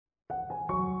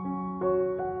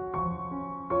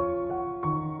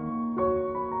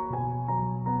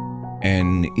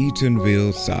An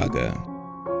Eatonville Saga,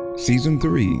 Season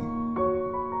 3,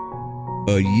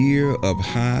 A Year of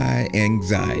High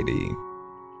Anxiety,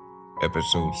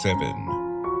 Episode 7,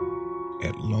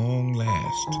 At Long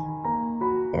Last,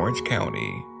 Orange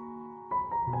County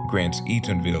grants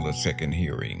Eatonville a second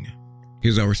hearing.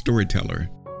 Here's our storyteller,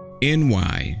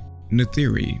 N.Y.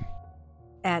 Nathiri.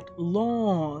 At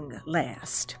long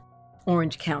last,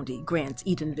 Orange County grants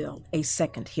Eatonville a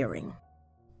second hearing.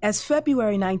 As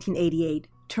February 1988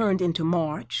 turned into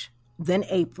March, then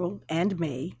April and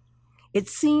May, it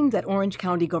seemed that Orange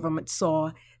County government saw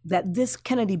that this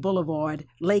Kennedy Boulevard,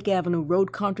 Lake Avenue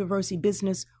Road controversy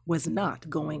business was not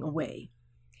going away.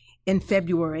 In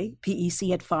February, PEC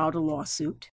had filed a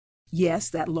lawsuit. Yes,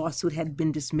 that lawsuit had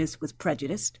been dismissed with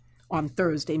prejudice on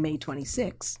Thursday, May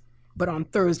 26. But on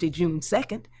Thursday, June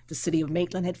 2nd, the city of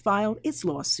Maitland had filed its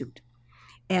lawsuit.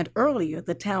 And earlier,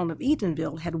 the town of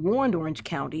Eatonville had warned Orange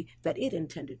County that it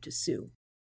intended to sue.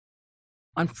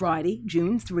 On Friday,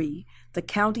 June 3, the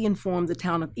county informed the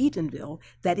town of Eatonville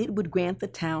that it would grant the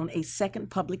town a second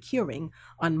public hearing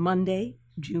on Monday,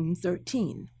 June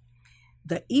 13.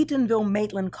 The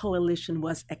Eatonville-Maitland Coalition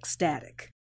was ecstatic.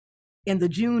 In the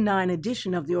June 9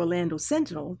 edition of the Orlando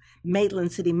Sentinel,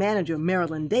 Maitland City Manager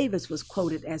Marilyn Davis was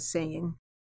quoted as saying,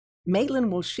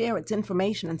 "Maitland will share its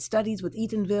information and studies with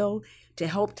Eatonville to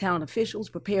help town officials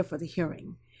prepare for the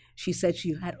hearing." She said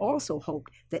she had also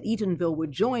hoped that Eatonville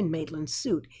would join Maitland's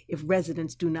suit if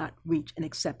residents do not reach an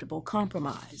acceptable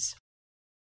compromise.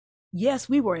 Yes,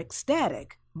 we were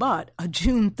ecstatic, but a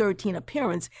June 13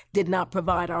 appearance did not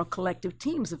provide our collective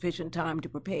team sufficient time to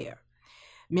prepare.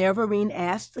 Mayor Vereen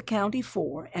asked the county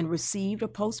for and received a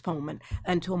postponement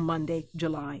until Monday,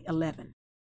 July 11.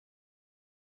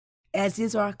 As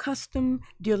is our custom,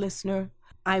 dear listener,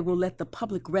 I will let the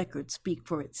public record speak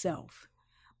for itself.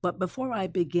 But before I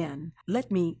begin,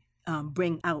 let me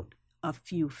bring out a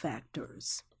few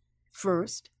factors.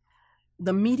 First,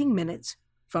 the meeting minutes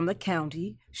from the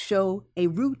county show a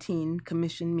routine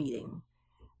commission meeting.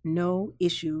 No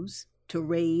issues to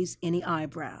raise any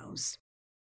eyebrows.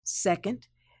 Second,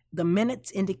 the minutes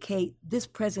indicate this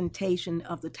presentation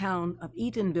of the town of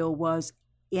Eatonville was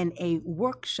in a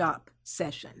workshop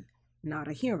session, not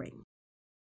a hearing.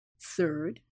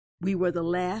 Third, we were the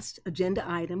last agenda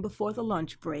item before the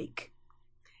lunch break.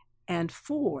 And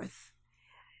fourth,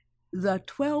 the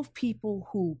 12 people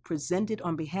who presented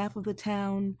on behalf of the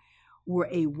town were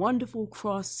a wonderful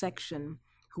cross-section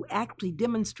who actually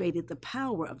demonstrated the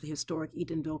power of the historic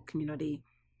Eatonville community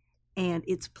and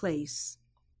its place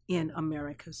in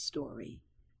America's story.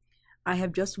 I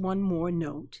have just one more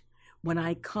note. When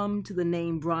I come to the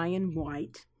name Brian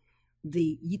White,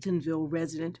 the Eatonville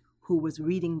resident who was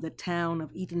reading the town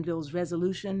of Eatonville's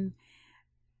resolution,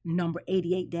 number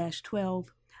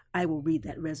 88-12, I will read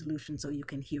that resolution so you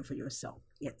can hear for yourself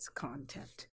its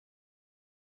content.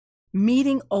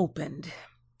 Meeting opened.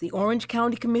 The Orange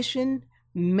County Commission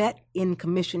met in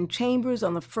commission chambers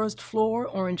on the first floor,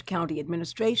 Orange County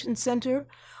Administration Center,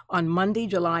 on Monday,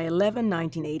 July 11,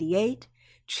 1988.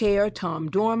 Chair Tom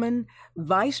Dorman,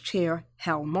 Vice Chair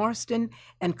Hal Marston,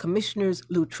 and Commissioners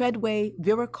Lou Treadway,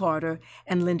 Vera Carter,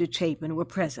 and Linda Chapin were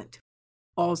present.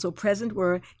 Also present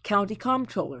were County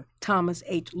Comptroller Thomas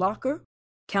H. Locker,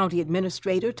 County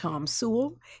Administrator Tom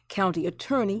Sewell, County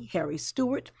Attorney Harry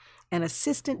Stewart, and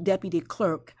Assistant Deputy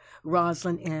Clerk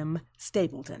Rosalind M.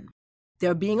 Stapleton.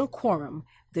 There being a quorum,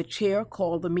 the chair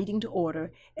called the meeting to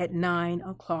order at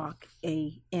 9:00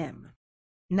 a.m.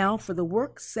 Now for the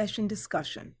work session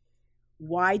discussion.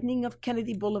 Widening of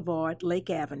Kennedy Boulevard, Lake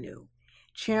Avenue.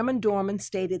 Chairman Dorman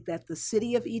stated that the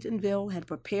city of Eatonville had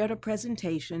prepared a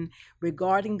presentation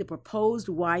regarding the proposed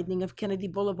widening of Kennedy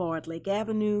Boulevard, Lake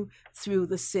Avenue through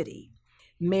the city.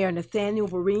 Mayor Nathaniel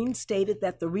Vereen stated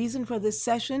that the reason for this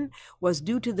session was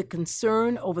due to the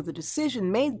concern over the decision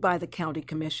made by the County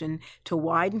Commission to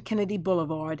widen Kennedy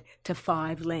Boulevard to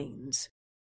 5 lanes.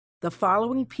 The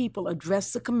following people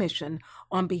addressed the commission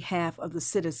on behalf of the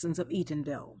citizens of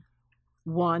Eatonville.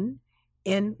 1.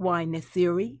 N.Y.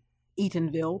 Nathiri,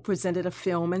 Eatonville, presented a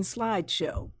film and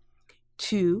slideshow.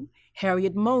 2.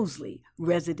 Harriet Mosley,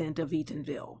 resident of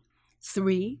Eatonville.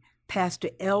 3. Pastor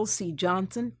L.C.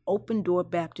 Johnson, Open Door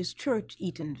Baptist Church,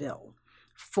 Eatonville.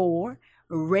 4.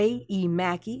 Ray E.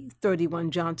 Mackey,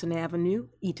 31 Johnson Avenue,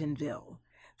 Eatonville.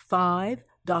 5.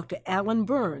 Dr. Alan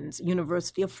Burns,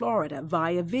 University of Florida,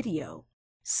 via video.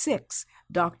 6.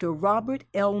 Dr. Robert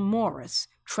L. Morris,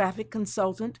 Traffic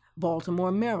Consultant,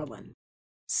 Baltimore, Maryland.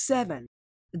 7.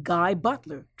 Guy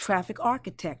Butler, Traffic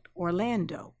Architect,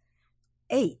 Orlando.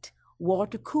 8.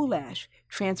 Walter Kulash,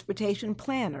 Transportation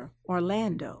Planner,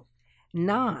 Orlando.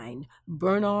 9.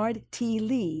 Bernard T.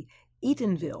 Lee,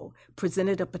 Eatonville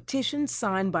presented a petition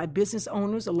signed by business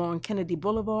owners along Kennedy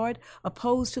Boulevard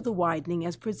opposed to the widening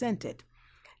as presented.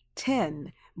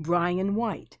 10. Brian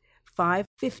White,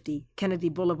 550 Kennedy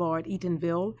Boulevard,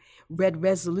 Eatonville, read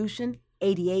Resolution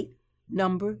 88,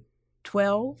 number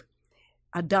 12,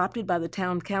 adopted by the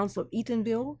Town Council of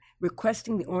Eatonville,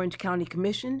 requesting the Orange County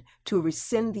Commission to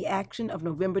rescind the action of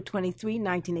November 23,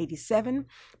 1987,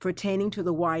 pertaining to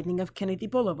the widening of Kennedy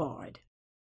Boulevard.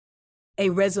 A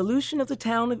resolution of the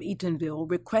Town of Eatonville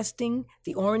requesting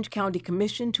the Orange County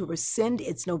Commission to rescind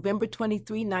its November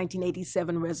 23,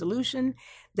 1987 resolution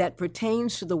that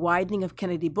pertains to the widening of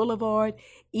Kennedy Boulevard,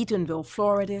 Eatonville,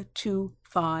 Florida, to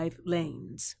 5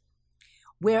 lanes.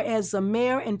 Whereas the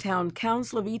Mayor and Town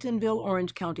Council of Eatonville,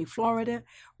 Orange County, Florida,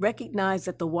 recognize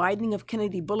that the widening of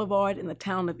Kennedy Boulevard in the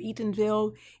town of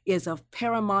Eatonville is of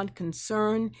paramount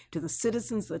concern to the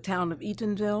citizens of the town of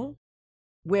Eatonville.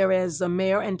 Whereas the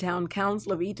Mayor and Town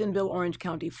Council of Eatonville, Orange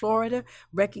County, Florida,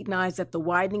 recognize that the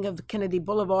widening of the Kennedy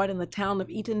Boulevard in the town of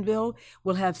Eatonville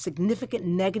will have significant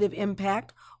negative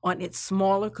impact on its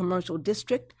smaller commercial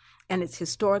district and its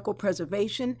historical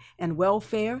preservation and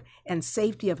welfare and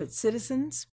safety of its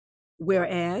citizens.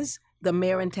 Whereas the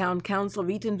Mayor and Town Council of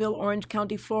Eatonville, Orange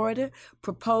County, Florida,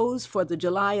 proposed for the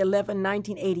July 11,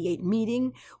 1988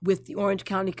 meeting with the Orange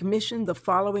County Commission the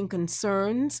following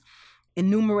concerns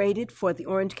enumerated for the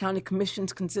Orange County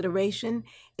Commission's consideration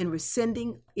in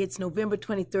rescinding its November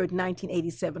 23,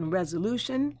 1987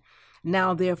 resolution.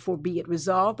 Now, therefore, be it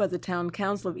resolved by the Town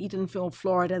Council of Eatonville,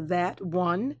 Florida, that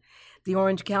 1. The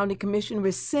Orange County Commission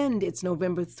rescind its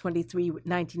November 23,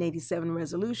 1987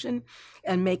 resolution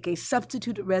and make a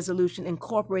substitute resolution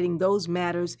incorporating those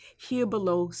matters here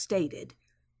below stated.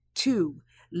 2.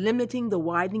 Limiting the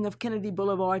widening of Kennedy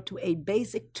Boulevard to a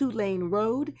basic 2-lane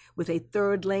road with a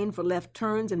 3rd lane for left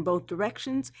turns in both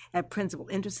directions at principal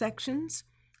intersections.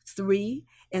 3.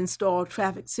 Install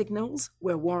traffic signals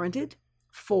where warranted.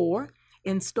 4.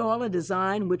 Install a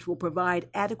design which will provide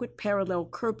adequate parallel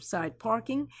curbside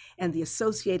parking and the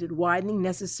associated widening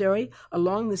necessary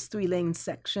along this 3-lane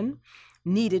section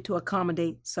needed to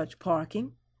accommodate such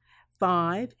parking.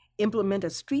 5. Implement a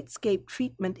streetscape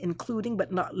treatment including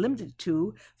but not limited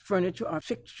to furniture or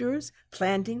fixtures,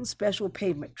 plantings, special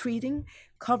pavement treating,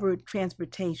 covered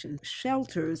transportation,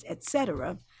 shelters,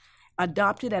 etc.,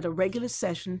 adopted at a regular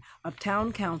session of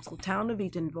Town Council, Town of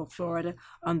Eatonville, Florida,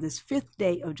 on this 5th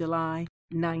day of July,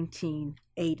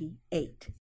 1988.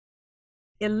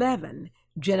 11.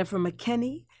 Jennifer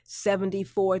McKinney,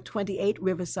 7428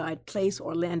 Riverside Place,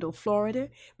 Orlando, Florida,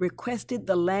 requested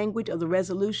the language of the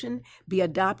resolution be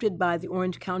adopted by the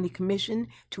Orange County Commission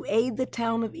to aid the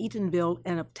town of Eatonville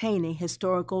in obtaining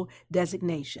historical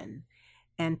designation.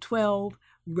 And 12.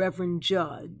 Reverend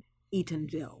Judd,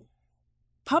 Eatonville.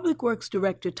 Public Works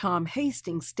Director Tom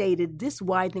Hastings stated this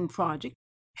widening project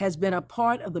has been a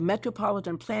part of the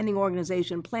Metropolitan Planning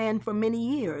Organization plan for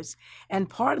many years and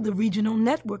part of the Regional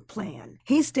Network Plan.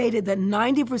 He stated that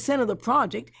 90% of the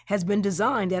project has been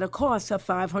designed at a cost of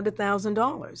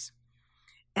 $500,000.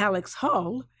 Alex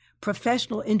Hull,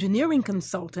 professional engineering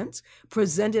consultants,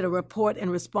 presented a report in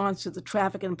response to the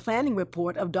traffic and planning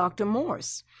report of Dr.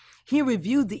 Morse. He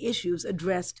reviewed the issues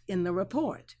addressed in the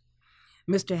report.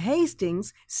 Mr.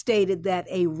 Hastings stated that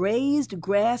a raised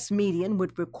grass median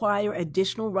would require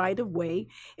additional right-of-way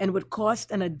and would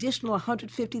cost an additional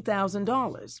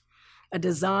 $150,000. A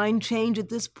design change at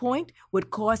this point would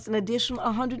cost an additional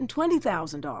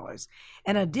 $120,000.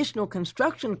 And additional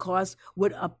construction costs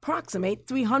would approximate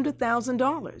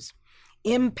 $300,000.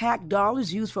 Impact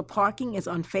dollars used for parking is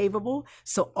unfavorable,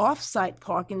 so off-site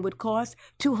parking would cost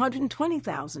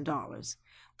 $220,000.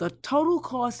 The total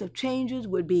cost of changes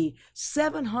would be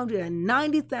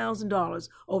 $790,000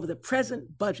 over the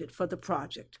present budget for the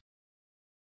project.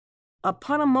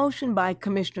 Upon a motion by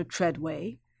Commissioner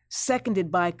Treadway,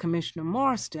 seconded by Commissioner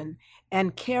Marston,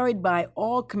 and carried by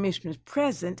all commissioners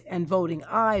present and voting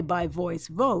aye by voice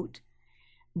vote,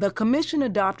 the Commission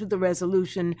adopted the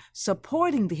resolution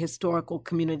supporting the historical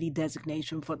community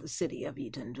designation for the city of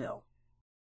Eatonville.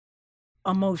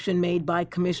 A motion made by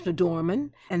Commissioner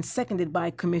Dorman and seconded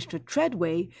by Commissioner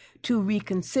Treadway to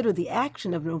reconsider the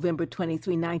action of November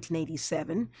 23,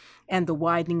 1987, and the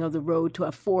widening of the road to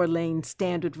a 4-lane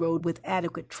standard road with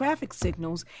adequate traffic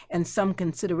signals and some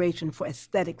consideration for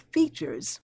aesthetic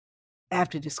features.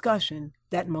 After discussion,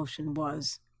 that motion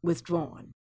was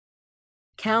withdrawn.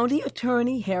 County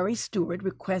Attorney Harry Stewart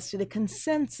requested a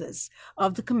consensus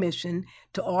of the Commission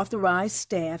to authorize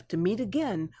staff to meet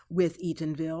again with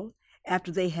Eatonville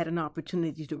after they had an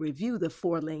opportunity to review the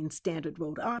 4-lane standard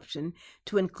road option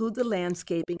to include the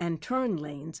landscaping and turn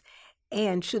lanes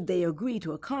and should they agree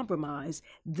to a compromise,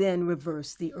 then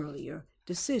reverse the earlier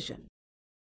decision.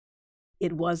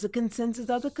 It was the consensus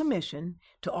of the commission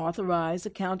to authorize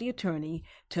the county attorney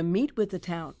to meet with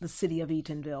the city of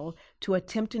Eatonville to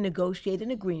attempt to negotiate an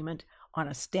agreement on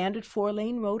a standard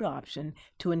 4-lane road option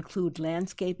to include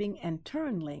landscaping and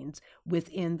turn lanes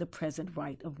within the present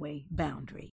right-of-way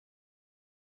boundary.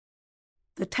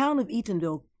 The town of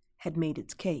Eatonville had made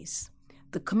its case.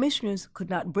 The commissioners could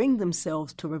not bring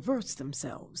themselves to reverse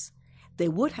themselves. They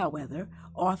would, however,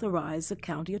 authorize the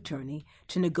county attorney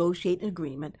to negotiate an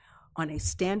agreement on a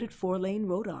standard 4-lane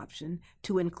road option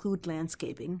to include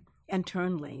landscaping and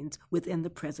turn lanes within the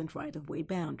present right-of-way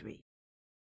boundary.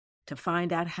 To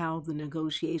find out how the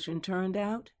negotiation turned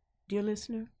out, dear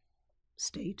listener,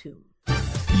 stay tuned.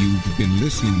 You've been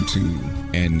listening to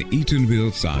An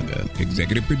Eatonville Saga.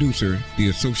 Executive producer, the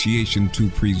Association to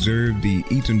Preserve the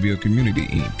Eatonville Community,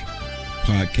 Inc.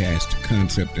 Podcast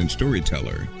concept and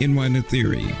storyteller, Inwana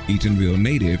Theory, Eatonville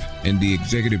native, and the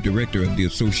executive director of the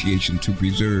Association to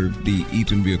Preserve the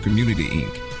Eatonville Community,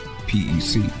 Inc.,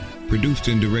 PEC. Produced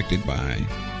and directed by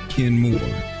Ken Moore.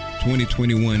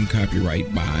 2021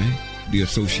 copyright by the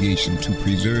Association to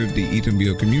Preserve the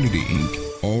Eatonville Community, Inc.,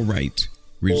 all rights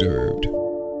reserved.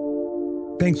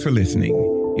 Thanks for listening.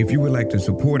 If you would like to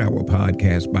support our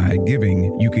podcast by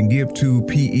giving, you can give to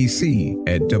PEC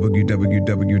at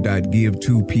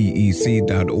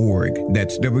www.give2pec.org.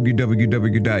 That's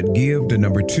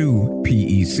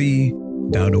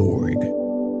www.give2pec.org.